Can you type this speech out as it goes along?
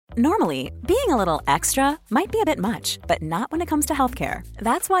Normally, being a little extra might be a bit much, but not when it comes to healthcare.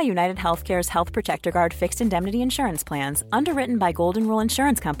 That's why United Healthcare's Health Protector Guard fixed indemnity insurance plans, underwritten by Golden Rule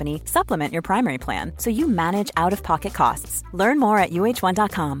Insurance Company, supplement your primary plan so you manage out-of-pocket costs. Learn more at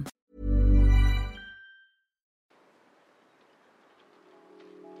uh1.com.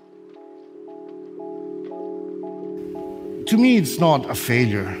 To me, it's not a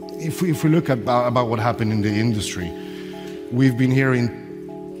failure. If we look at about what happened in the industry, we've been hearing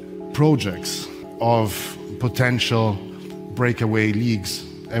projects of potential breakaway leagues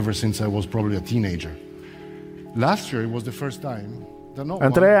ever since I was probably a teenager. Last year, it was the first time that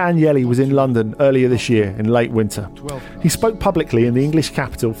Andrea Agnelli was in London earlier this year in late winter. He spoke publicly in the English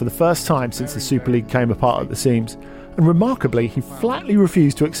capital for the first time since the Super League came apart at the seams, and remarkably, he flatly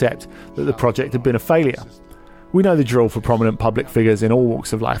refused to accept that the project had been a failure. We know the drill for prominent public figures in all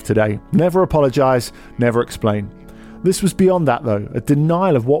walks of life today. Never apologise, never explain. This was beyond that though, a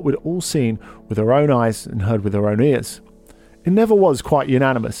denial of what we'd all seen with our own eyes and heard with our own ears. It never was quite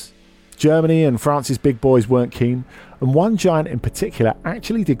unanimous. Germany and France's big boys weren't keen, and one giant in particular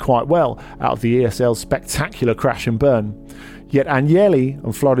actually did quite well out of the ESL's spectacular crash and burn. Yet Agnelli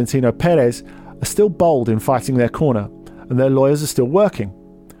and Florentino Perez are still bold in fighting their corner, and their lawyers are still working.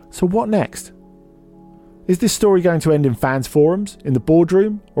 So what next? Is this story going to end in fans' forums, in the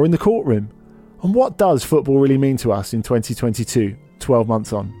boardroom, or in the courtroom? And what does football really mean to us in 2022, 12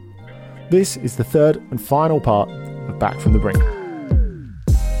 months on? This is the third and final part of Back from the Brink.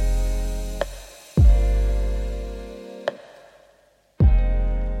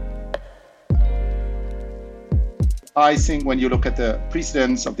 I think when you look at the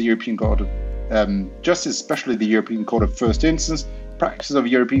precedents of the European Court of Justice, especially the European Court of First Instance, practice of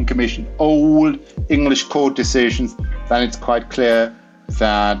European Commission, old English court decisions, then it's quite clear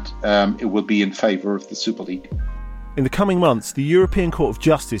that it will be in favour of the Super League. In the coming months, the European Court of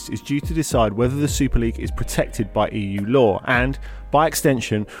Justice is due to decide whether the Super League is protected by EU law and, by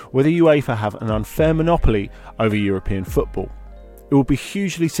extension, whether UEFA have an unfair monopoly over European football. It will be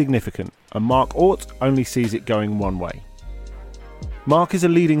hugely significant, and Mark Oort only sees it going one way. Mark is a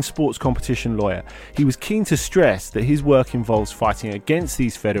leading sports competition lawyer. He was keen to stress that his work involves fighting against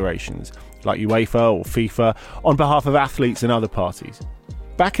these federations, like UEFA or FIFA, on behalf of athletes and other parties.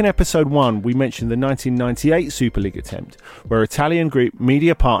 Back in episode 1, we mentioned the 1998 Super League attempt, where Italian group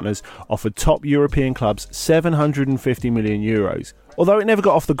Media Partners offered top European clubs €750 million. Although it never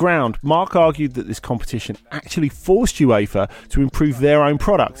got off the ground, Mark argued that this competition actually forced UEFA to improve their own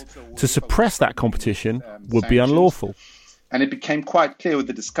product. To suppress that competition would be unlawful. And it became quite clear with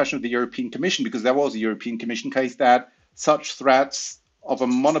the discussion of the European Commission, because there was a European Commission case, that such threats of a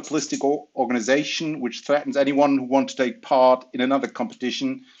monopolistic organization which threatens anyone who wants to take part in another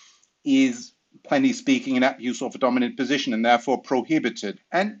competition is, plainly speaking, an abuse of a dominant position and therefore prohibited.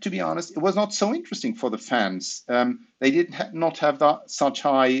 And to be honest, it was not so interesting for the fans. They did not have such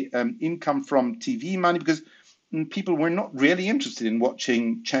high income from TV money, because people were not really interested in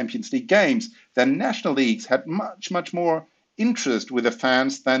watching Champions League games. The national leagues had much, much more interest with the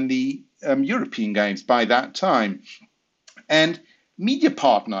fans than the European games by that time. And Media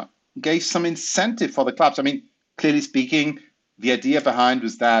Partner gave some incentive for the clubs. I mean, clearly speaking, the idea behind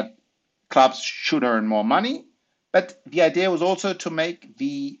was that clubs should earn more money, but the idea was also to make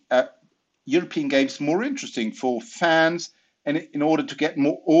the European games more interesting for fans, and in order to get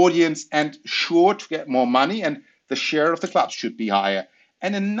more audience and sure to get more money, and the share of the clubs should be higher.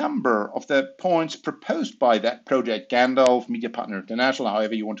 And a number of the points proposed by that project, Gandalf, Media Partner International,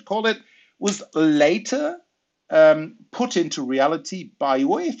 however you want to call it, was later put into reality by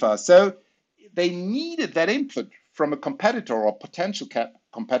UEFA. So they needed that input from a competitor or potential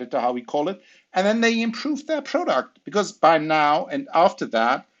competitor, how we call it, and then they improved their product, because by now and after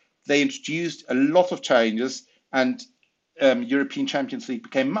that, they introduced a lot of changes, and European Champions League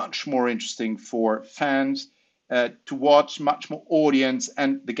became much more interesting for fans to watch, much more audience,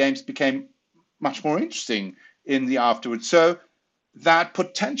 and the games became much more interesting in the afterwards. So that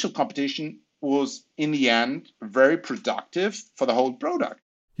potential competition was, in the end, very productive for the whole product.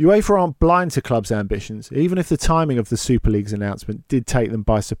 UEFA aren't blind to clubs' ambitions, even if the timing of the Super League's announcement did take them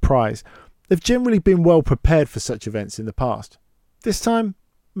by surprise. They've generally been well prepared for such events in the past. This time,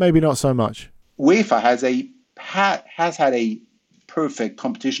 maybe not so much. UEFA has had a perfect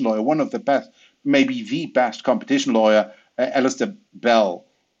competition lawyer, one of the best, maybe the best competition lawyer, Alistair Bell.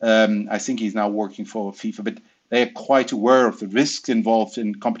 I think he's now working for FIFA, but they are quite aware of the risks involved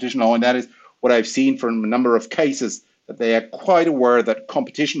in competition law, and that is what I've seen from a number of cases, that they are quite aware that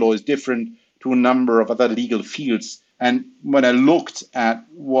competition law is different to a number of other legal fields. And when I looked at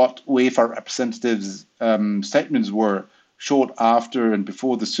what UEFA representatives' statements were short after and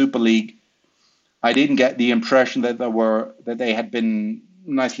before the Super League, I didn't get the impression that they had been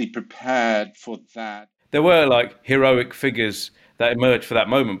nicely prepared for that. There were like heroic figures that emerged for that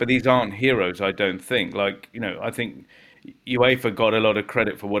moment, but these aren't heroes, I don't think. Like, I think UEFA got a lot of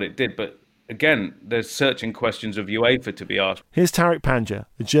credit for what it did, but again, there's searching questions of UEFA to be asked. Here's Tariq Panja,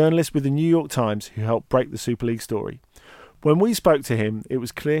 a journalist with the New York Times who helped break the Super League story. When we spoke to him, it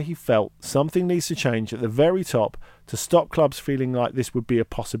was clear he felt something needs to change at the very top to stop clubs feeling like this would be a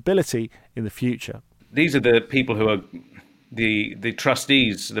possibility in the future. These are the people who are the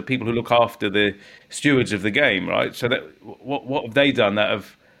trustees, the people who look after the stewards of the game, right? So that what have they done that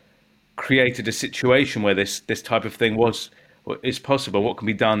have created a situation where this type of thing is possible? What can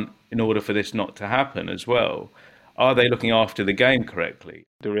be done in order for this not to happen as well? Are they looking after the game correctly?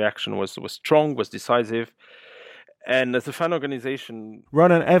 The reaction was strong, was decisive. And as a fan organisation...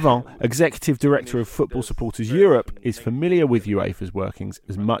 Ronan Evan, Executive Director of Football Supporters Europe, is familiar with UEFA's workings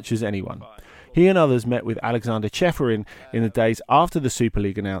as much as anyone. He and others met with Alexander Ceferin in the days after the Super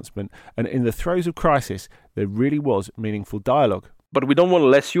League announcement, and in the throes of crisis, there really was meaningful dialogue. But we don't want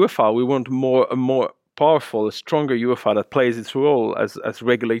less UEFA, we want a more powerful, a stronger UEFA that plays its role as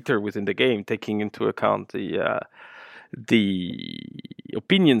regulator within the game, taking into account the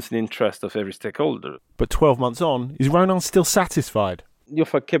opinions and interests of every stakeholder. But 12 months on, is Ronan still satisfied?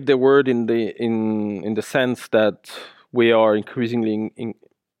 UEFA kept their word in the sense that we are increasingly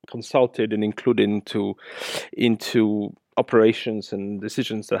consulted and included into operations and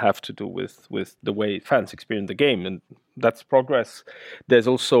decisions that have to do with the way fans experience the game, and that's progress. There's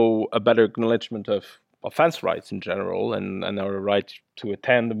also a better acknowledgement of fans' rights in general, and our right to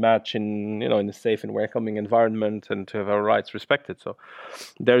attend the match in a safe and welcoming environment, and to have our rights respected. So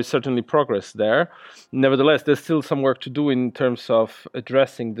there is certainly progress there. Nevertheless, there's still some work to do in terms of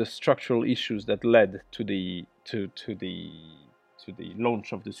addressing the structural issues that led to the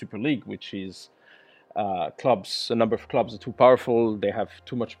launch of the Super League, which is a number of clubs are too powerful. They have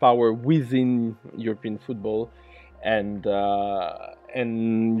too much power within European football, and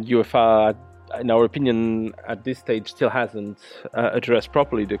UEFA, in our opinion, at this stage, still hasn't addressed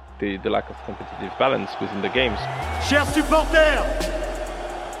properly the lack of competitive balance within the games. Chers supporters,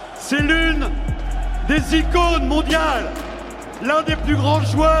 c'est l'une des icônes mondiales, l'un des plus grands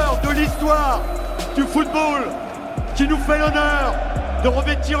joueurs de l'histoire du football, qui nous fait l'honneur de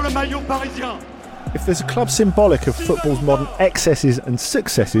revêtir le maillot parisien. If there's a club symbolic of football's modern excesses and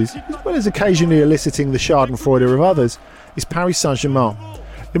successes, as well as occasionally eliciting the schadenfreude of others, is Paris Saint-Germain.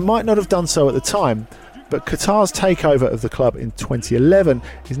 It might not have done so at the time, but Qatar's takeover of the club in 2011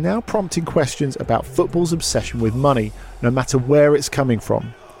 is now prompting questions about football's obsession with money, no matter where it's coming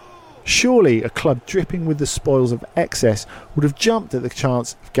from. Surely a club dripping with the spoils of excess would have jumped at the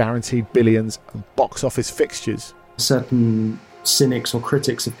chance of guaranteed billions and box office fixtures. Certain cynics or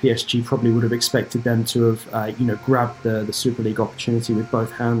critics of PSG probably would have expected them to have grabbed the Super League opportunity with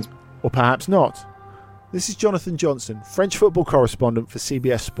both hands. Or perhaps not. This is Jonathan Johnson, French football correspondent for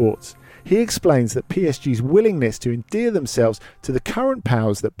CBS Sports. He explains that PSG's willingness to endear themselves to the current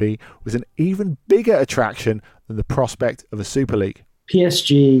powers that be was an even bigger attraction than the prospect of a Super League.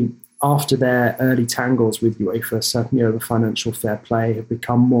 PSG, after their early tangles with UEFA, certainly over financial fair play, have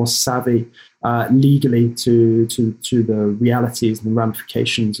become more savvy legally to the realities and the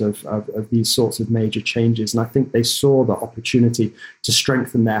ramifications of these sorts of major changes. And I think they saw the opportunity to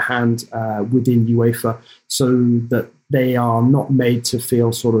strengthen their hand within UEFA so that they are not made to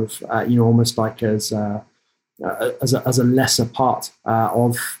feel sort of, almost like as a lesser part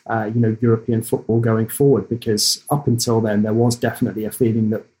of European football going forward. Because up until then, there was definitely a feeling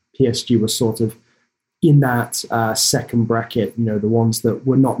that PSG was sort of in that second bracket, the ones that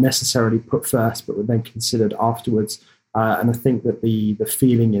were not necessarily put first, but were then considered afterwards. And I think that the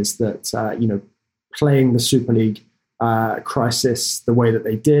feeling is that, playing the Super League crisis the way that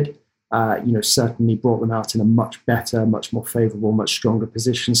they did, certainly brought them out in a much better, much more favourable, much stronger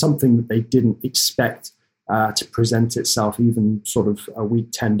position, something that they didn't expect to present itself even sort of a week,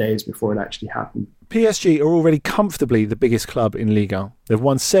 10 days before it actually happened. PSG are already comfortably the biggest club in Ligue 1. They've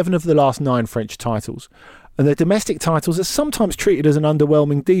won 7 of the last 9 French titles, and their domestic titles are sometimes treated as an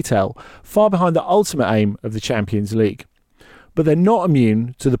underwhelming detail, far behind the ultimate aim of the Champions League. But they're not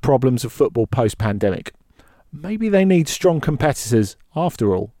immune to the problems of football post-pandemic. Maybe they need strong competitors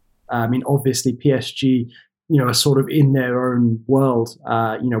after all. Obviously PSG, are sort of in their own world,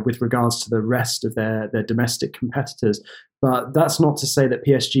 with regards to the rest of their domestic competitors. But that's not to say that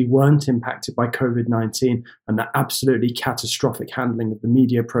PSG weren't impacted by COVID-19 and the absolutely catastrophic handling of the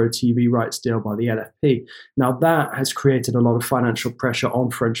Media Pro TV rights deal by the LFP. Now, that has created a lot of financial pressure on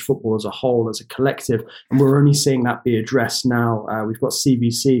French football as a whole, as a collective, and we're only seeing that be addressed now. We've got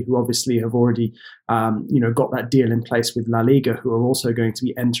CVC, who obviously have already got that deal in place with La Liga, who are also going to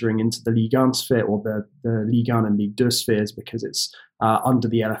be entering into the Ligue 1 sphere, or the Ligue 1 and Ligue 2 spheres, because it's under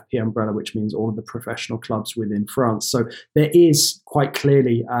the LFP umbrella, which means all of the professional clubs within France. So there is quite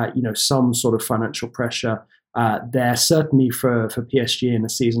clearly, some sort of financial pressure there, certainly for PSG in a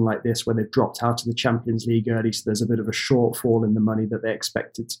season like this, where they've dropped out of the Champions League early, so there's a bit of a shortfall in the money that they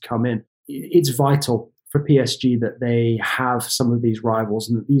expected to come in. It's vital for PSG that they have some of these rivals,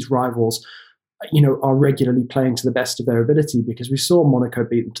 and that these rivals are regularly playing to the best of their ability, because we saw Monaco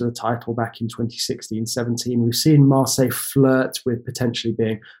beat them to the title back in 2016-17. We've seen Marseille flirt with potentially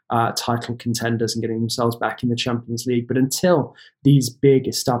being title contenders and getting themselves back in the Champions League. But until these big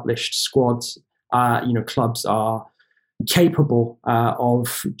established squads, clubs are capable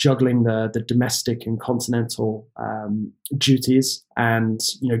of juggling the domestic and continental duties and,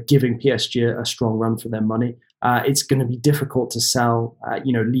 giving PSG a strong run for their money, it's going to be difficult to sell,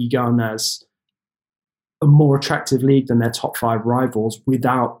 Ligue 1 as a more attractive league than their top five rivals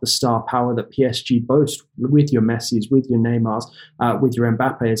without the star power that PSG boast, with your Messis, with your Neymars, with your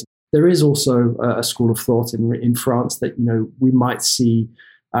Mbappes. There is also a school of thought in France that, we might see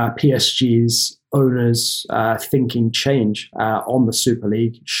PSG's owners thinking change on the Super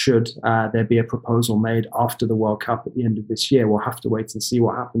League should there be a proposal made after the World Cup at the end of this year. We'll have to wait and see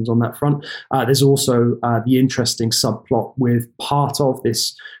what happens on that front. There's also the interesting subplot with part of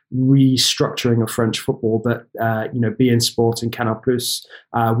this restructuring of French football that beIN Sport and Canal Plus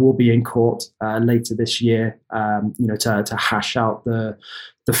will be in court later this year, to hash out the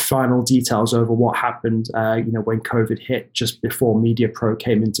final details over what happened, when COVID hit just before Media Pro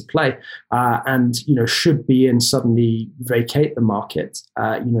came into play, and should beIN suddenly vacate the market,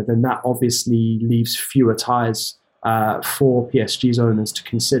 then that obviously leaves fewer ties for PSG's owners to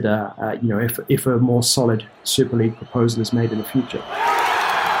consider, if a more solid Super League proposal is made in the future.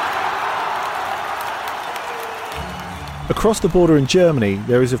 Across the border in Germany,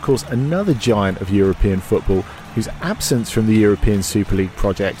 there is of course another giant of European football whose absence from the European Super League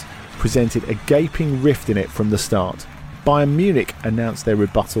project presented a gaping rift in it from the start. Bayern Munich announced their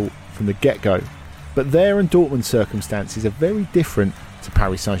rebuttal from the get-go, but their and Dortmund's circumstances are very different to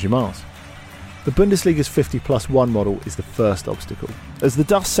Paris Saint-Germain's. The Bundesliga's 50+1 model is the first obstacle. As the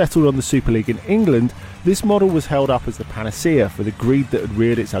dust settled on the Super League in England, this model was held up as the panacea for the greed that had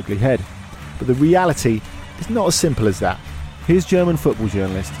reared its ugly head. But the reality is not as simple as that. Here's German football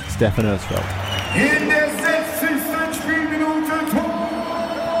journalist Stefan Erzfeld.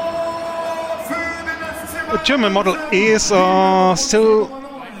 The German model is still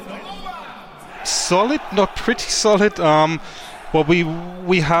solid, not pretty solid.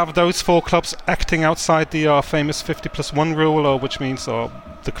 We have those four clubs acting outside the famous 50+1 rule, which means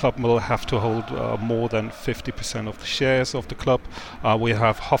the club will have to hold more than 50% of the shares of the club. We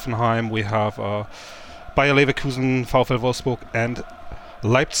have Hoffenheim, we have Bayer Leverkusen, VfL Wolfsburg and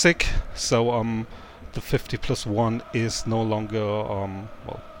Leipzig. So the 50+1 is no longer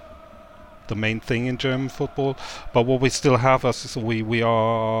the main thing in German football. But what we still have is we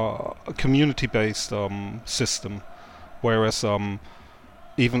are a community-based system, whereas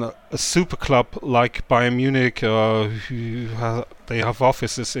even a super club like Bayern Munich, they have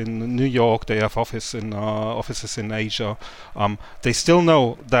offices in New York, they have offices in Asia. They still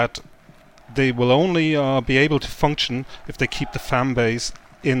know that they will only be able to function if they keep the fan base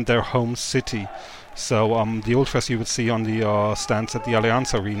in their home city. So the ultras you would see on the stands at the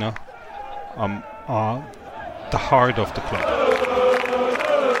Allianz Arena are the heart of the club.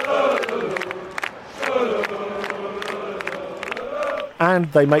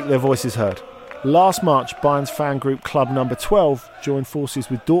 And they make their voices heard. Last March, Bayern's fan group Club Number 12 joined forces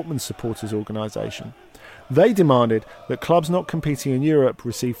with Dortmund's supporters organisation. They demanded that clubs not competing in Europe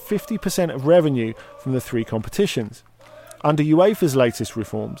receive 50% of revenue from the three competitions. Under UEFA's latest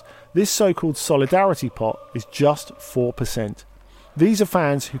reforms, this so-called solidarity pot is just 4%. These are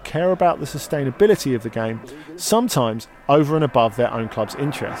fans who care about the sustainability of the game, sometimes over and above their own club's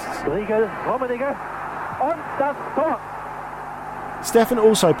interests. Stefan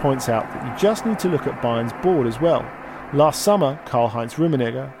also points out that you just need to look at Bayern's board as well. Last summer, Karl-Heinz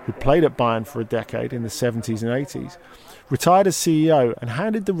Rummenigge, who played at Bayern for a decade in the 70s and 80s, retired as CEO and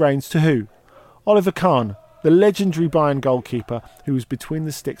handed the reins to who? Oliver Kahn, the legendary Bayern goalkeeper who was between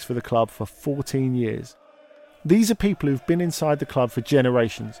the sticks for the club for 14 years. These are people who've been inside the club for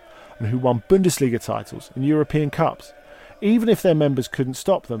generations and who won Bundesliga titles and European Cups. Even if their members couldn't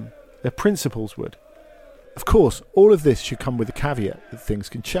stop them, their principals would. Of course, all of this should come with the caveat that things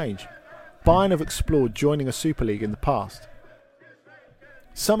can change. Bayern have explored joining a Super League in the past.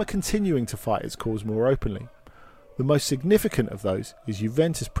 Some are continuing to fight its cause more openly. The most significant of those is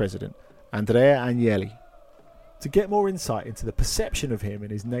Juventus president Andrea Agnelli. To get more insight into the perception of him in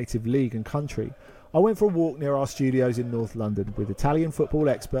his native league and country, I went for a walk near our studios in North London with Italian football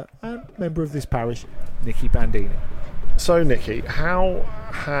expert and member of this parish, Nicky Bandini. So Nicky, how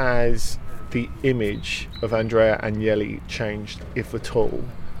has the image of Andrea Agnelli changed, if at all,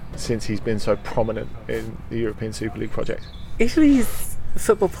 since he's been so prominent in the European Super League project? Italy's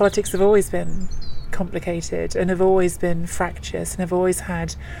football politics have always been complicated and have always been fractious and have always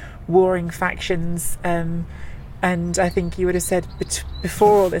had warring factions. And I think you would have said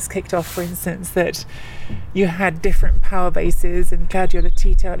before all this kicked off, for instance, that you had different power bases, and Claudio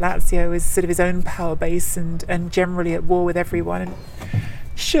Lotito at Lazio is sort of his own power base and generally at war with everyone. And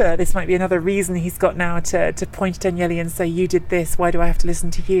sure, this might be another reason he's got now to point at Agnelli and say, you did this, why do I have to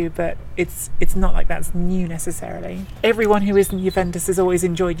listen to you? But it's not like that's new necessarily. Everyone who isn't Juventus has always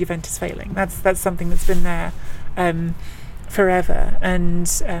enjoyed Juventus failing. That's something that's been there forever,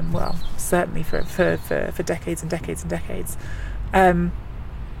 and well, certainly for decades and decades and decades. And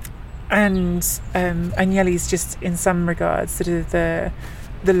Agnelli's just, in some regards, sort of the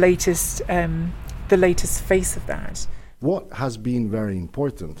latest face of that. What has been very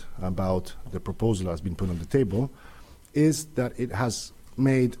important about the proposal that has been put on the table is that it has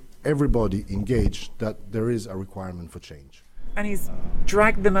made everybody engaged that there is a requirement for change. And he's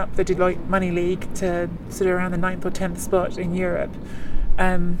dragged them up the Deloitte Money League to sort of around the 9th or 10th spot in Europe.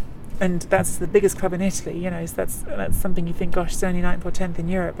 And that's the biggest club in Italy, you know, so that's something you think, gosh, it's only 9th or 10th in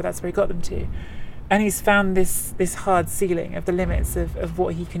Europe, but that's where he got them to. And he's found this hard ceiling of the limits of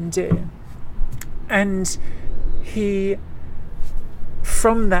what he can do. And he,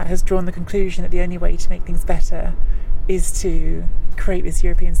 from that, has drawn the conclusion that the only way to make things better is to create this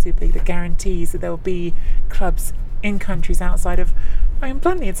European Super League that guarantees that there will be clubs in countries outside of, I mean,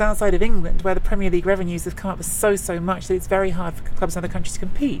 bluntly, it's outside of England, where the Premier League revenues have come up with so much that it's very hard for clubs in other countries to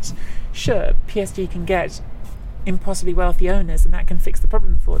compete. Sure, PSG can get impossibly wealthy owners and that can fix the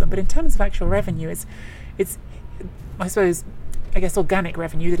problem for them, but in terms of actual revenue, it's I guess organic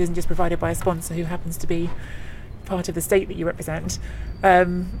revenue that isn't just provided by a sponsor who happens to be part of the state that you represent.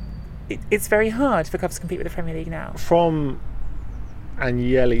 It's very hard for clubs to compete with the Premier League now. From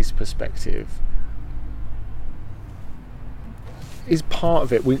Agnelli's perspective, is part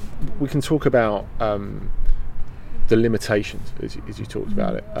of it, we can talk about the limitations as you talked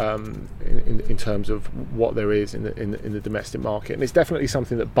about it, in terms of what there is in the domestic market, and it's definitely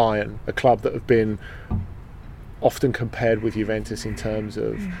something that Bayern, a club that have been often compared with Juventus in terms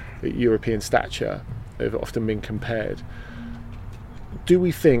of European stature, have often been compared. Do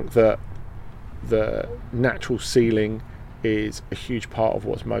we think that the natural ceiling is a huge part of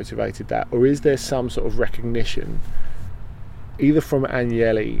what's motivated that, or is there some sort of recognition either from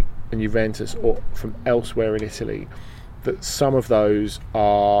Agnelli and Juventus or from elsewhere in Italy that some of those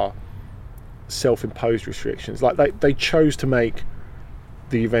are self-imposed restrictions? Like they chose to make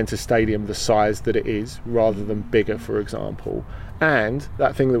the Juventus stadium the size that it is rather than bigger, for example, and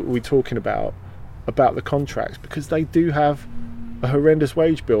that thing that we're talking about the contracts, because they do have a horrendous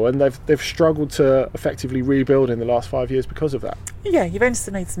wage bill and they've struggled to effectively rebuild in the last 5 years because of that. Yeah, Juventus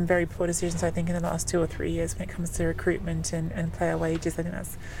have made some very poor decisions, I think, in the last 2 or 3 years when it comes to recruitment and player wages. I think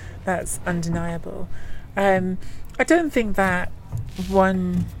that's undeniable. I don't think that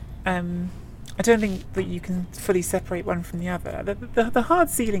you can fully separate one from the other. The hard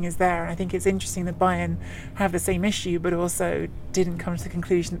ceiling is there, and I think it's interesting that Bayern have the same issue but also didn't come to the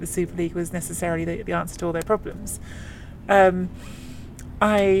conclusion that the Super League was necessarily the answer to all their problems.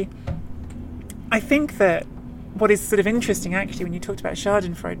 I think that what is sort of interesting, actually, when you talked about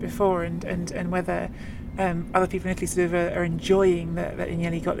Schadenfreude before and whether other people in Italy sort of are enjoying that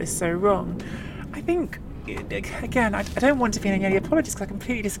Agnelli got this so wrong, I think, again, I don't want to be an Agnelli apologist because I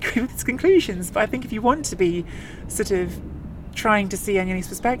completely disagree with his conclusions, but I think if you want to be sort of trying to see Agnelli's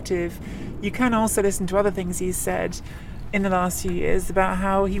perspective, you can also listen to other things he's said in the last few years about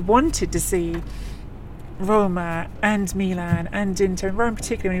how he wanted to see Roma and Milan and Inter, and Rome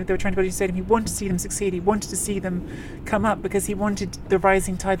particularly, when they were trying to build a stadium, he wanted to see them succeed. He wanted to see them come up because he wanted the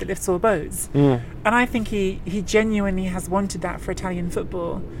rising tide that lifts all boats. And I think he genuinely has wanted that for Italian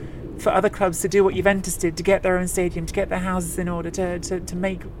football, for other clubs to do what Juventus did, to get their own stadium, to get their houses in order, to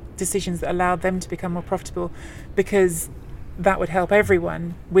make decisions that allowed them to become more profitable, because that would help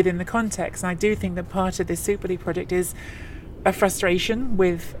everyone within the context. And I do think that part of this Super League project is a frustration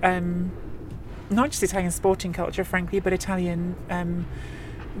with not just Italian sporting culture, frankly, but Italian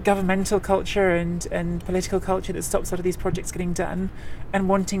governmental culture and political culture that stops a lot of these projects getting done, and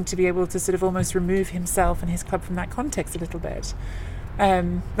wanting to be able to sort of almost remove himself and his club from that context a little bit.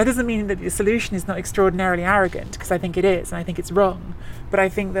 That doesn't mean that the solution is not extraordinarily arrogant, because I think it is, and I think it's wrong, but I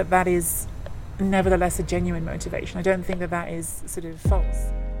think that is nevertheless a genuine motivation. I don't think that is sort of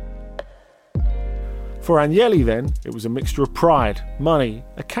false. For Agnelli then, it was a mixture of pride, money,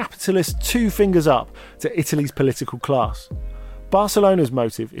 a capitalist 2 fingers up to Italy's political class. Barcelona's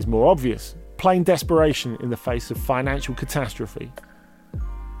motive is more obvious, plain desperation in the face of financial catastrophe.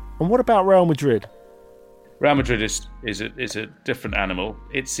 And what about Real Madrid? Real Madrid is a different animal.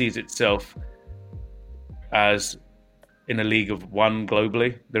 It sees itself as in a league of one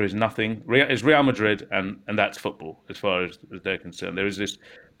globally. There is nothing. It's Real Madrid, and that's football as far as they're concerned. There is this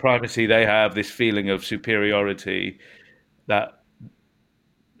privacy they have, this feeling of superiority that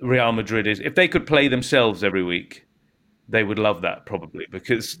Real Madrid is. If they could play themselves every week, they would love that probably,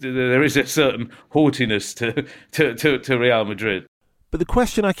 because there is a certain haughtiness to Real Madrid. But the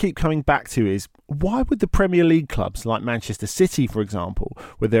question I keep coming back to is, why would the Premier League clubs like Manchester City, for example,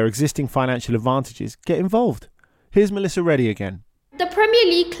 with their existing financial advantages, get involved? Here's Melissa Reddy again. The Premier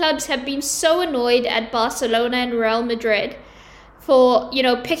League clubs have been so annoyed at Barcelona and Real Madrid for,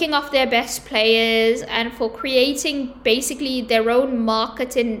 picking off their best players and for creating basically their own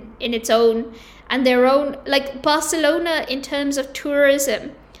market in its own, and their own, like Barcelona in terms of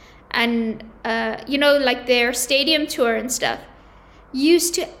tourism and, like their stadium tour and stuff,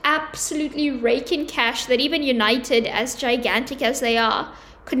 used to absolutely rake in cash that even United, as gigantic as they are,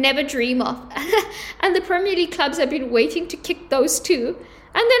 could never dream of. And the Premier League clubs have been waiting to kick those too.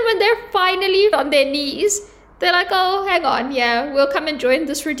 And then when they're finally on their knees, they're like, oh, hang on, yeah, we'll come and join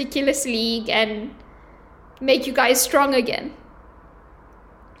this ridiculous league and make you guys strong again.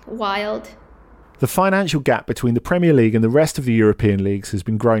 Wild. The financial gap between the Premier League and the rest of the European leagues has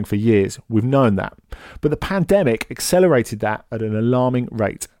been growing for years. We've known that. But the pandemic accelerated that at an alarming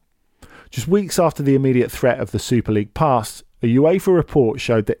rate. Just weeks after the immediate threat of the Super League passed, a UEFA report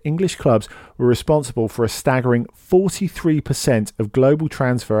showed that English clubs were responsible for a staggering 43% of global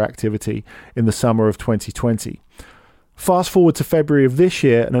transfer activity in the summer of 2020. Fast forward to February of this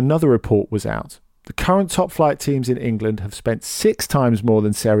year and another report was out. The current top flight teams in England have spent 6 times more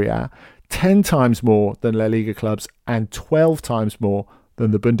than Serie A, 10 times more than La Liga clubs, and 12 times more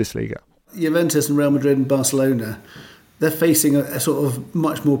than the Bundesliga. Juventus and Real Madrid and Barcelona, they're facing a sort of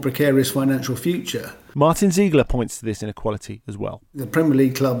much more precarious financial future. Martin Ziegler points to this inequality as well. The Premier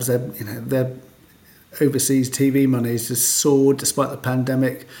League clubs, their overseas TV money has just soared despite the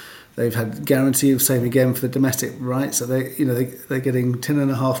pandemic. They've had guarantee of same again for the domestic rights, so they're getting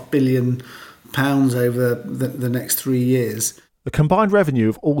 £10.5 billion over the next 3 years. The combined revenue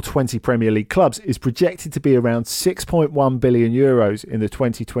of all 20 Premier League clubs is projected to be around €6.1 billion in the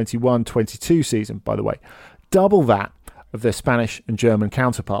 2021-22 season, by the way. Double that of their Spanish and German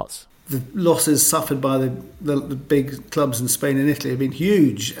counterparts. The losses suffered by the big clubs in Spain and Italy have been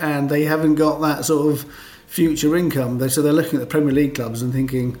huge, and they haven't got that sort of future income. So they're looking at the Premier League clubs and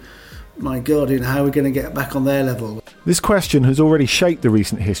thinking, my God, how are we going to get back on their level? This question has already shaped the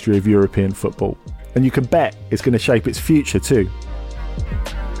recent history of European football, and you can bet it's going to shape its future too.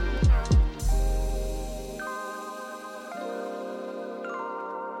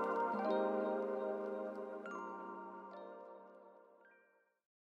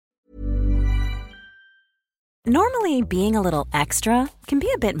 Normally, being a little extra can be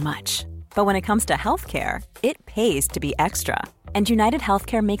a bit much, but when it comes to healthcare, it pays to be extra. And United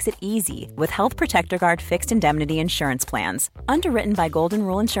Healthcare makes it easy with Health Protector Guard fixed indemnity insurance plans. Underwritten by Golden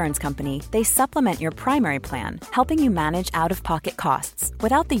Rule Insurance Company, they supplement your primary plan, helping you manage out-of-pocket costs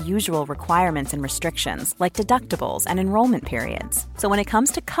without the usual requirements and restrictions like deductibles and enrollment periods. So when it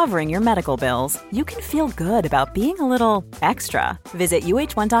comes to covering your medical bills, you can feel good about being a little extra. Visit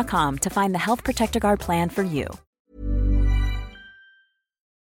uh1.com to find the Health Protector Guard plan for you.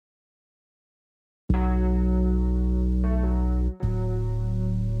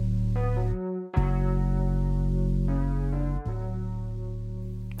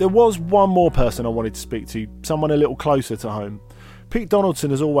 There was one more person I wanted to speak to, someone a little closer to home. Pete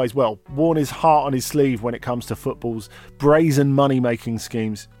Donaldson has always, worn his heart on his sleeve when it comes to football's brazen money-making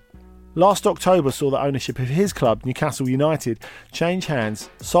schemes. Last October saw the ownership of his club, Newcastle United, change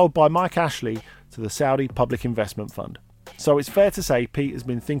hands, sold by Mike Ashley to the Saudi Public Investment Fund. So it's fair to say Pete has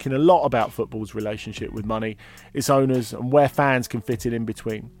been thinking a lot about football's relationship with money, its owners, and where fans can fit it in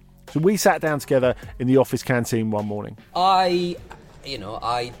between. So we sat down together in the office canteen one morning. I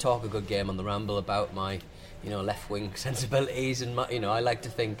talk a good game on the Ramble about my left wing sensibilities, and I like to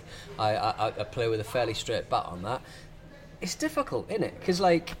think I play with a fairly straight bat on that. It's difficult, isn't it? Because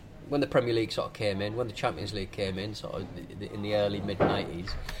like when the Premier League sort of came in, when the Champions League came in, sort of in the early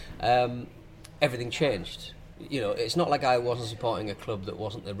mid-90s, everything changed. It's not like I wasn't supporting a club that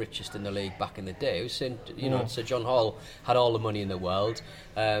wasn't the richest in the league back in the day. It was saying, Sir John Hall had all the money in the world.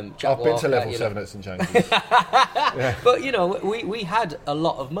 Jack I've been to level 7 at St James's. Yeah. But we had a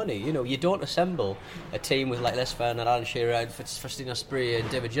lot of money. You don't assemble a team with like Les Ferdinand, Alan Shearer, Faustino Asprilla and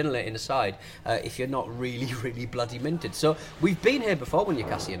David Ginola in the side if you're not really, really bloody minted. So we've been here before with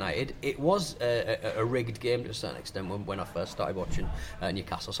Newcastle United. It was a rigged game to a certain extent when I first started watching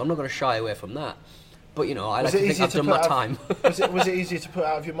Newcastle. So I'm not going to shy away from that. But I like to think I've done my time. Was it easier to put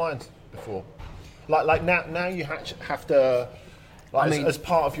out of your mind before? Like now you have to. As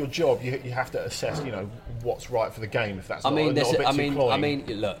part of your job, you have to assess, what's right for the game. If that's not a bit too cloying.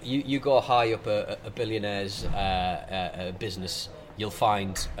 Look, you go high up a billionaire's business, you'll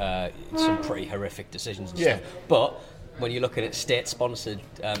find some pretty horrific decisions and stuff. But when you're looking at state-sponsored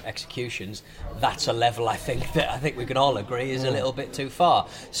executions, that's a level I think we can all agree is a little bit too far.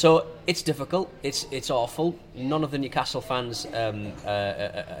 So it's difficult. It's awful. None of the Newcastle fans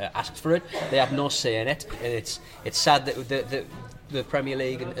asked for it. They had no say in it. And it's sad that the Premier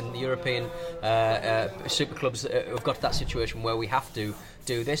League and the European super clubs have got to that situation where we have to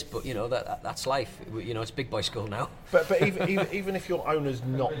do this. But that's life. It's big boy school now. But even if your owner's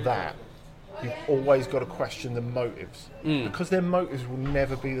not that, you've always got to question the motives because their motives will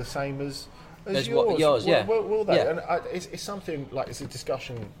never be the same as yours. Yeah. Will they? Yeah. And it's something like it's a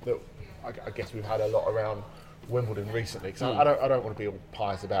discussion that I guess we've had a lot around Wimbledon recently. Because I don't want to be all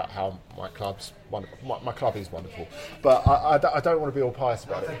pious about how my club's wonderful. My club is wonderful, but I don't want to be all pious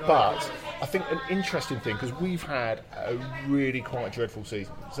about it. But I think an interesting thing, because we've had a really quite dreadful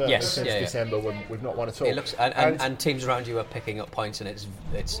season, certainly since December when we've not won at all. It looks and teams around you are picking up points, and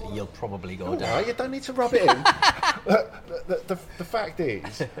it's you'll probably go down. Right, you don't need to rub it in. The fact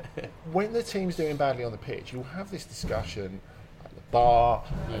is, when the team's doing badly on the pitch, you'll have this discussion at the bar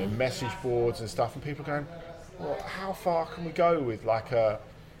and in message boards and stuff, and people are going, well, how far can we go with like a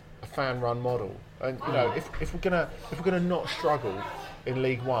fan-run model? And if we're gonna not struggle in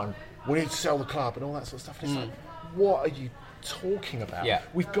League One, we need to sell the club and all that sort of stuff. And it's like, what are you talking about? Yeah.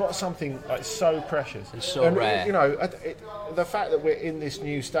 We've got something like so precious and so rare. The fact that we're in this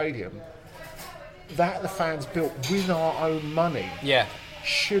new stadium that the fans built with our own money,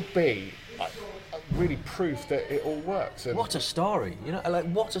 should be really proof that it all works. And what a story!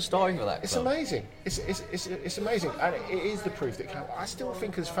 What a story for that. It's club. Amazing. It's amazing, and it is the proof that counts. I still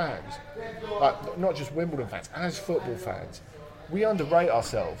think as fans, not just Wimbledon fans, as football fans, we underrate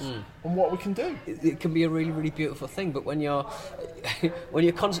ourselves and what we can do. It can be a really, really beautiful thing, but when you're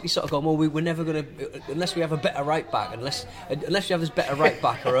constantly sort of going, well, we're never going to, unless we have a better right back, unless you have this better right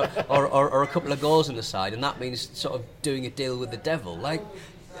back or a couple of goals in the side, and that means sort of doing a deal with the devil.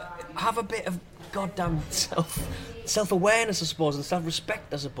 Have a bit of goddamn self-awareness, I suppose, and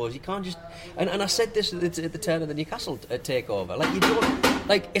self-respect, I suppose. You can't just... And I said this at the turn of the Newcastle takeover. You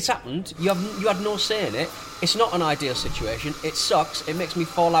don't... it's happened. You had no say in it. It's not an ideal situation. It sucks. It makes me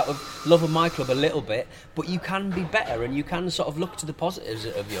fall out of love of my club a little bit. But you can be better, and you can sort of look to the positives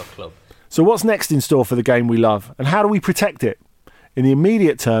of your club. So what's next in store for the game we love, and how do we protect it? In the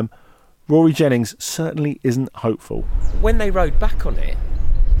immediate term, Rory Jennings certainly isn't hopeful. When they rode back on it,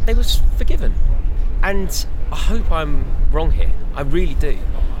 they was forgiven. And I hope I'm wrong here. I really do.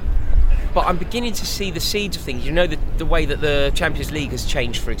 But I'm beginning to see the seeds of things. The way that the Champions League has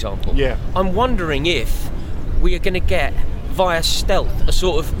changed, for example. Yeah. I'm wondering if we are going to get, via stealth, a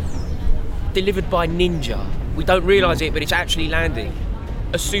sort of delivered by ninja. We don't realise it, but it's actually landing.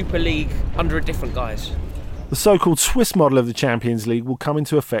 A Super League under a different guise. The so-called Swiss model of the Champions League will come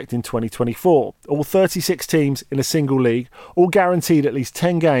into effect in 2024. All 36 teams in a single league, all guaranteed at least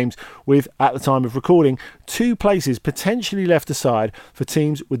 10 games with, at the time of recording, 2 places potentially left aside for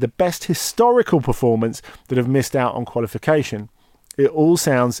teams with the best historical performance that have missed out on qualification. It all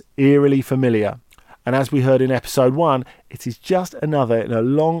sounds eerily familiar. And as we heard in episode 1, it is just another in a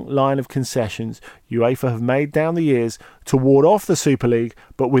long line of concessions UEFA have made down the years to ward off the Super League,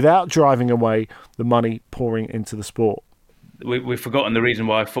 but without driving away the money pouring into the sport. We've forgotten the reason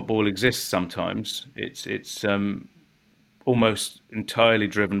why football exists sometimes. It's almost entirely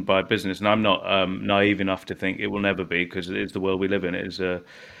driven by business. And I'm not naive enough to think it will never be, because it is the world we live in. It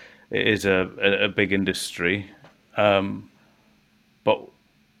is a big industry. But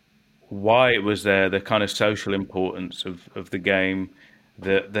why it was there, the kind of social importance of the game,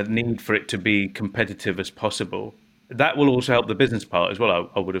 the need for it to be competitive as possible, that will also help the business part as well,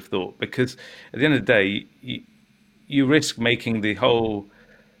 I would have thought, because at the end of the day, you risk making the whole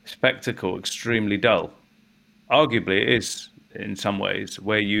spectacle extremely dull. Arguably, it is in some ways,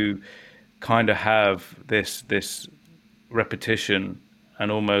 where you kind of have this repetition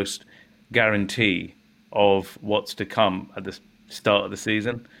and almost guarantee of what's to come at the start of the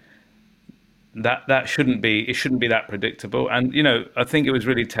season. That shouldn't be that predictable. And I think it was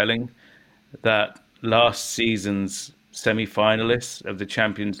really telling that last season's semi-finalists of the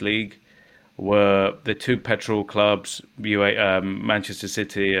Champions League were the two petrol clubs, Manchester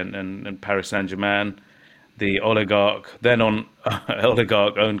City and Paris Saint-Germain, the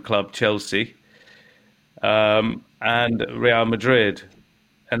oligarch-owned club Chelsea, and Real Madrid,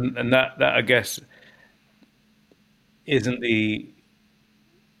 and that I guess isn't the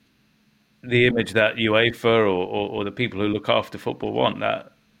image that UEFA or the people who look after football want.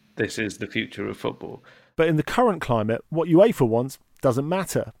 That this is the future of football. But in the current climate, what UEFA wants doesn't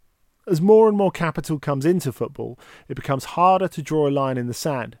matter. As more and more capital comes into football, it becomes harder to draw a line in the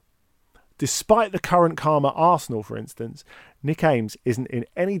sand. Despite the current calm at Arsenal, for instance, Nick Ames isn't in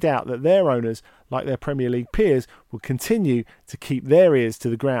any doubt that their owners, like their Premier League peers, will continue to keep their ears to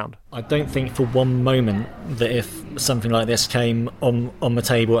the ground. I don't think for one moment that if something like this came on the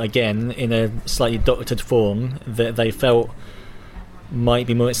table again in a slightly doctored form, that they felt might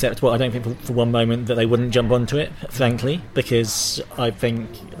be more acceptable. I don't think for one moment that they wouldn't jump onto it, frankly, because I think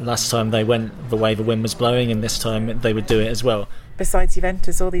last time they went the way the wind was blowing, and this time they would do it as well. Besides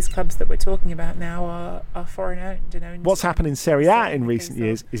Juventus, all these clubs that we're talking about now are foreign owned. What's happened in Serie A in recent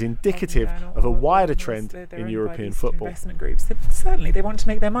years is indicative of a wider trend in European football. Investment groups, certainly they want to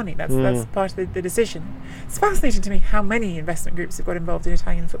make their money. That's part of the decision. It's fascinating to me how many investment groups have got involved in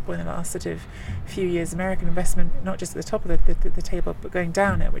Italian football in the last sort of few years. American investment, not just at the top of the table, but going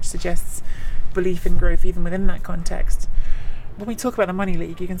down it, which suggests belief in growth even within that context. When we talk about the Money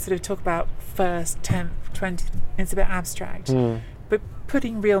League, you can sort of talk about first, 10th, 20th, it's a bit abstract. But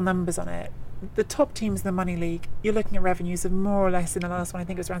putting real numbers on it, the top teams in the Money League, you're looking at revenues of more or less, in the last one I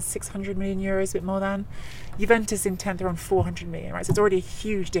think it was around 600 million euros, a bit more than. Juventus in 10th are on 400 million, right? So it's already a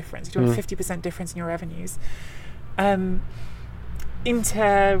huge difference. You're doing a 50% difference in your revenues. Inter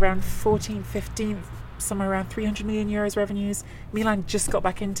around 14th, 15th, somewhere around 300 million euros revenues. Milan just got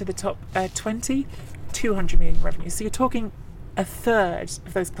back into the top 20, 200 million revenues. So you're talking a third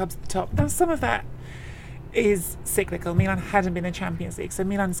of those clubs at the top. Now, some of that is cyclical. Milan hadn't been in the Champions League, so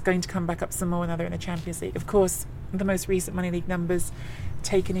Milan's going to come back up some more now they're in the Champions League. Of course, the most recent Money League numbers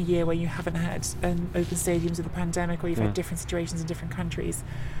taken a year where you haven't had open stadiums with the pandemic, or you've had different situations in different countries.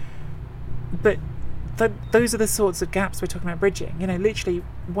 But those are the sorts of gaps we're talking about bridging. Literally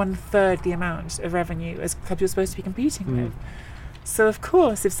 1/3 the amount of revenue as clubs you're supposed to be competing with. So of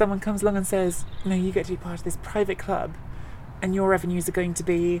course, if someone comes along and says, you get to be part of this private club, and your revenues are going to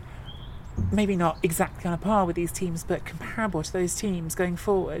be maybe not exactly on a par with these teams, but comparable to those teams going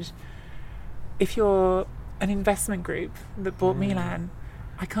forward. If you're an investment group that bought Milan,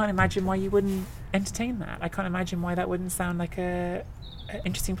 I can't imagine why you wouldn't entertain that. I can't imagine why that wouldn't sound like an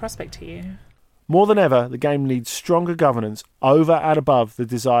interesting prospect to you. More than ever, the game needs stronger governance over and above the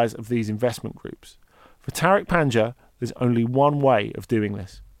desires of these investment groups. For Tariq Panja, there's only one way of doing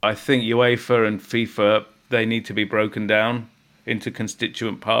this. I think UEFA and FIFA, they need to be broken down into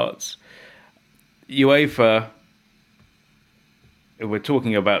constituent parts. UEFA, we're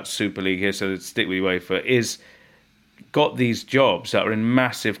talking about Super League here, so let's stick with UEFA, is got these jobs that are in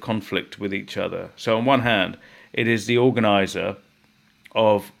massive conflict with each other. So on one hand, it is the organizer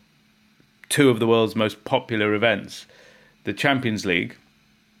of two of the world's most popular events, the Champions League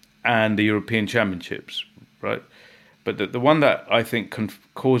and the European Championships, right? But the one that I think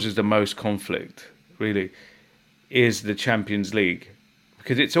causes the most conflict, really, is the Champions League,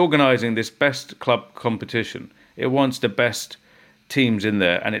 because it's organising this best club competition. It wants the best teams in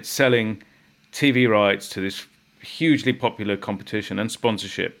there, and it's selling TV rights to this hugely popular competition and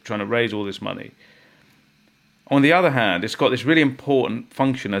sponsorship, trying to raise all this money. On the other hand, it's got this really important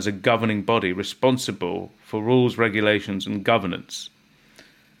function as a governing body responsible for rules, regulations, and governance.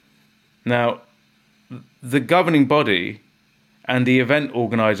 Now, the governing body and the event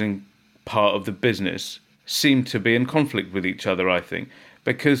organising part of the business seem to be in conflict with each other, I think,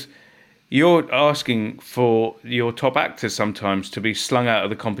 because you're asking for your top actors sometimes to be slung out of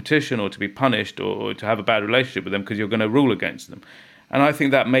the competition or to be punished or to have a bad relationship with them because you're going to rule against them. And I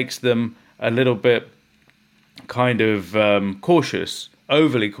think that makes them a little bit kind of cautious,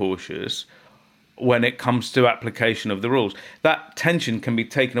 overly cautious, when it comes to application of the rules. That tension can be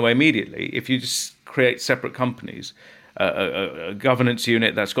taken away immediately if you just create separate companies, a governance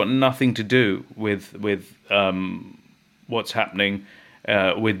unit that's got nothing to do with what's happening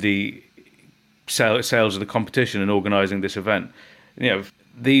with the sales of the competition and organising this event.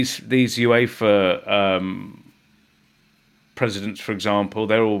 These UEFA presidents, for example,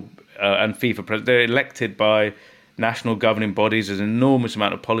 they're all and FIFA presidents, they're elected by national governing bodies. There's an enormous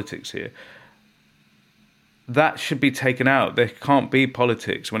amount of politics here. That should be taken out. There can't be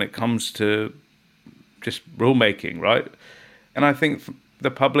politics when it comes to just rulemaking, right? And I think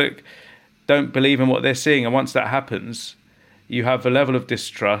the public don't believe in what they're seeing. And once that happens, you have a level of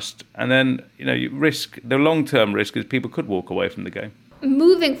distrust. And then, the long-term risk is people could walk away from the game.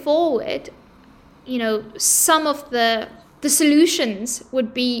 Moving forward, some of the solutions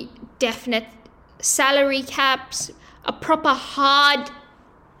would be definite salary caps, a proper hard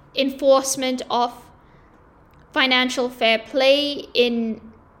enforcement of financial fair play in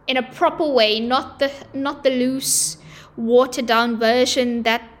a proper way, not the loose, watered down version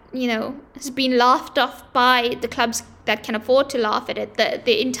that has been laughed off by the clubs that can afford to laugh at it.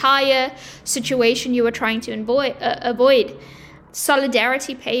 The entire situation you were trying to avoid.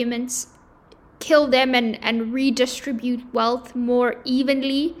 Solidarity payments, kill them and redistribute wealth more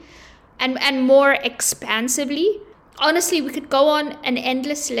evenly and more expansively. Honestly, we could go on an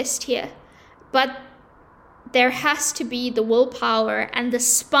endless list here, but there has to be the willpower and the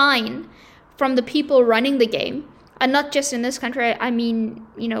spine from the people running the game, and not just in this country. I mean,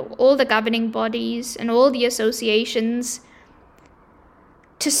 all the governing bodies and all the associations,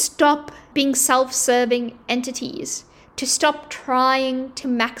 to stop being self-serving entities, to stop trying to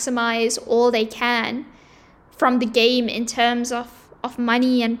maximize all they can from the game in terms of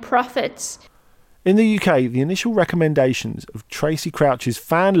money and profits. In the UK, the initial recommendations of Tracy Crouch's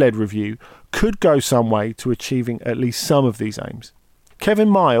fan-led review could go some way to achieving at least some of these aims. Kevin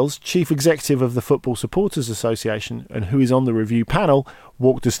Miles, Chief Executive of the Football Supporters Association and who is on the review panel,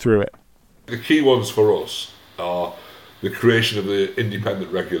 walked us through it. The key ones for us are the creation of the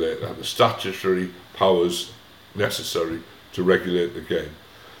independent regulator and the statutory powers necessary to regulate the game,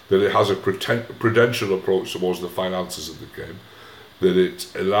 that it has a prudential approach towards the finances of the game, that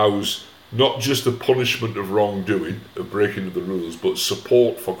it allows not just the punishment of wrongdoing, of breaking of the rules, but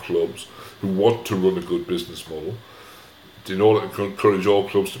support for clubs who want to run a good business model in order to encourage all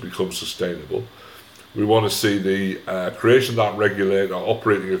clubs to become sustainable. We want to see the creation of that regulator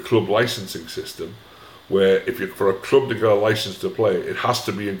operating a club licensing system where for a club to get a license to play, it has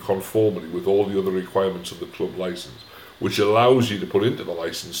to be in conformity with all the other requirements of the club license, which allows you to put into the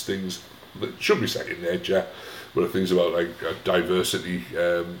license things that should be second nature, but things about diversity,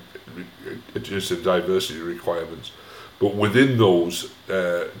 diversity requirements. But within those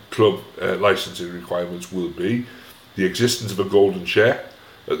club licensing requirements will be the existence of a golden share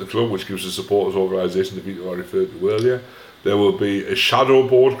at the club, which gives the supporters organisation the veto I referred to earlier. There will be a shadow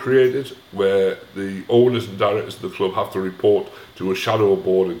board created where the owners and directors of the club have to report to a shadow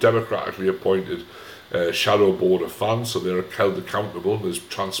board, a democratically appointed shadow board of fans, so they're held accountable. There's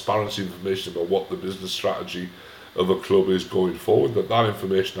transparency information about what the business strategy of a club is going forward, that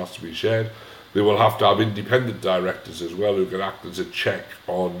information has to be shared. They will have to have independent directors as well who can act as a check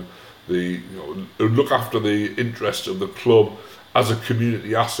on look after the interests of the club as a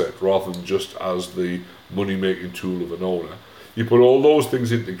community asset rather than just as the money-making tool of an owner. You put all those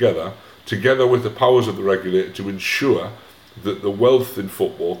things in together with the powers of the regulator to ensure that the wealth in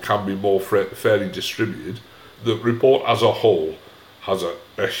football can be more fairly distributed. The report as a whole has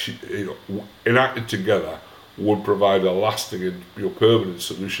enacted together would provide a lasting and permanent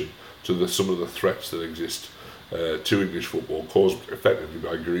solution to some of the threats that exist to English football caused effectively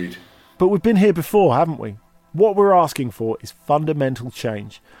by greed. But we've been here before, haven't we? What we're asking for is fundamental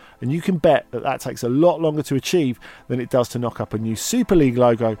change, and you can bet that takes a lot longer to achieve than it does to knock up a new Super League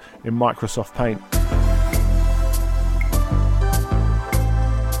logo in Microsoft Paint.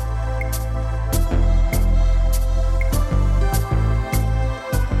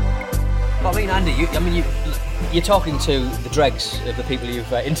 Well, I mean, Andy, you're talking to the dregs of the people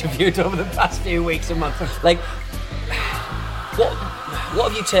you've interviewed over the past few weeks and months. What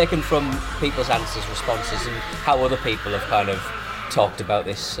have you taken from people's answers, responses, and how other people have kind of talked about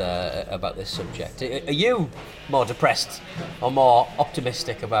this subject? Are you more depressed or more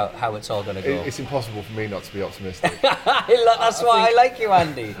optimistic about how it's all going to go? It's impossible for me not to be optimistic. That's why I like you,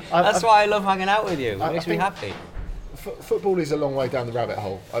 Andy. That's why I love hanging out with you. It makes me happy. Football is a long way down the rabbit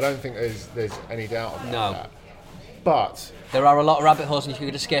hole. I don't think there's any doubt about that. But there are a lot of rabbit holes, and you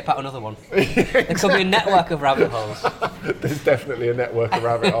could escape out another one. There could be a network of rabbit holes. There's definitely a network of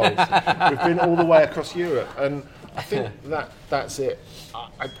rabbit holes. We've been all the way across Europe, and I think that's it.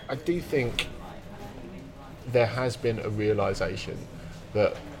 I do think there has been a realisation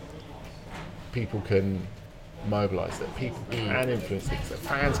that people can mobilise, that people can influence things, that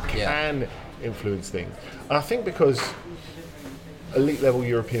fans can influence things. And I think because elite level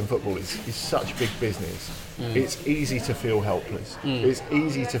European football is such big business, it's easy to feel helpless. It's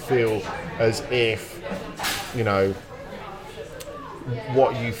easy to feel as if, you know,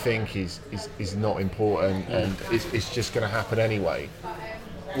 what you think is not important and it's just going to happen anyway.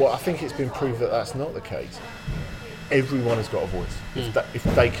 Well, I think it's been proved that that's not the case. Everyone has got a voice if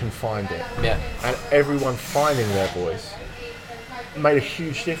they can find it. Yeah. And everyone finding their voice made a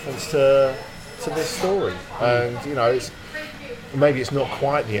huge difference to this story. And, you know, maybe it's not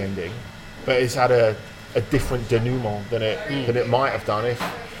quite the ending, but it's had a different denouement than it might have done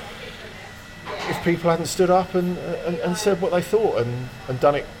if people hadn't stood up and said what they thought and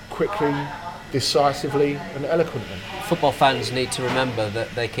done it quickly, decisively and eloquently. Football fans need to remember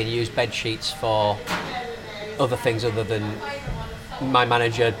that they can use bed sheets for other things other than my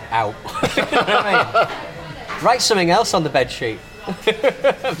manager out. You know what I mean? Write something else on the bed sheet.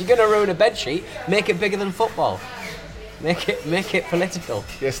 If you're going to ruin a bed sheet, make it bigger than football. Make it political.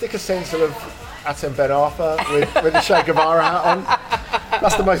 Yeah, stick a stencil of Atem Ben Arfa with the Che Guevara hat on.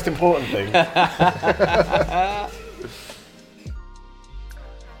 That's the most important thing.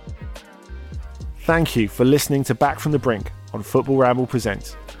 Thank you for listening to Back from the Brink on Football Ramble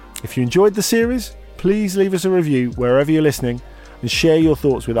Presents. If you enjoyed the series, please leave us a review wherever you're listening and share your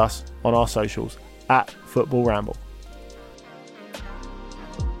thoughts with us on our socials at Football Ramble.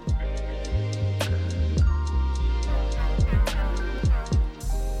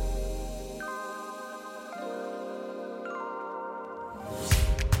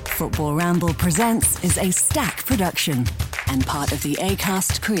 Football Ramble Presents is a Stack production and part of the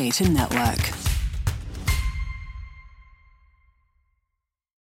Acast Creator Network.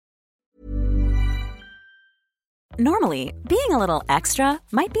 Normally, being a little extra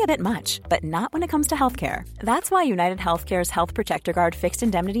might be a bit much, but not when it comes to healthcare. That's why United Healthcare's Health Protector Guard fixed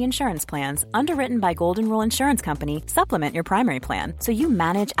indemnity insurance plans, underwritten by Golden Rule Insurance Company, supplement your primary plan so you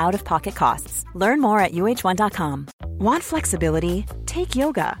manage out-of-pocket costs. Learn more at uh1.com. Want flexibility? Take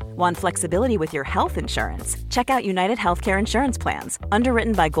yoga. Want flexibility with your health insurance? Check out United Healthcare Insurance Plans.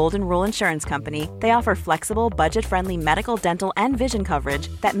 Underwritten by Golden Rule Insurance Company, they offer flexible, budget-friendly medical, dental, and vision coverage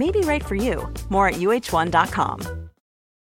that may be right for you. More at uh1.com.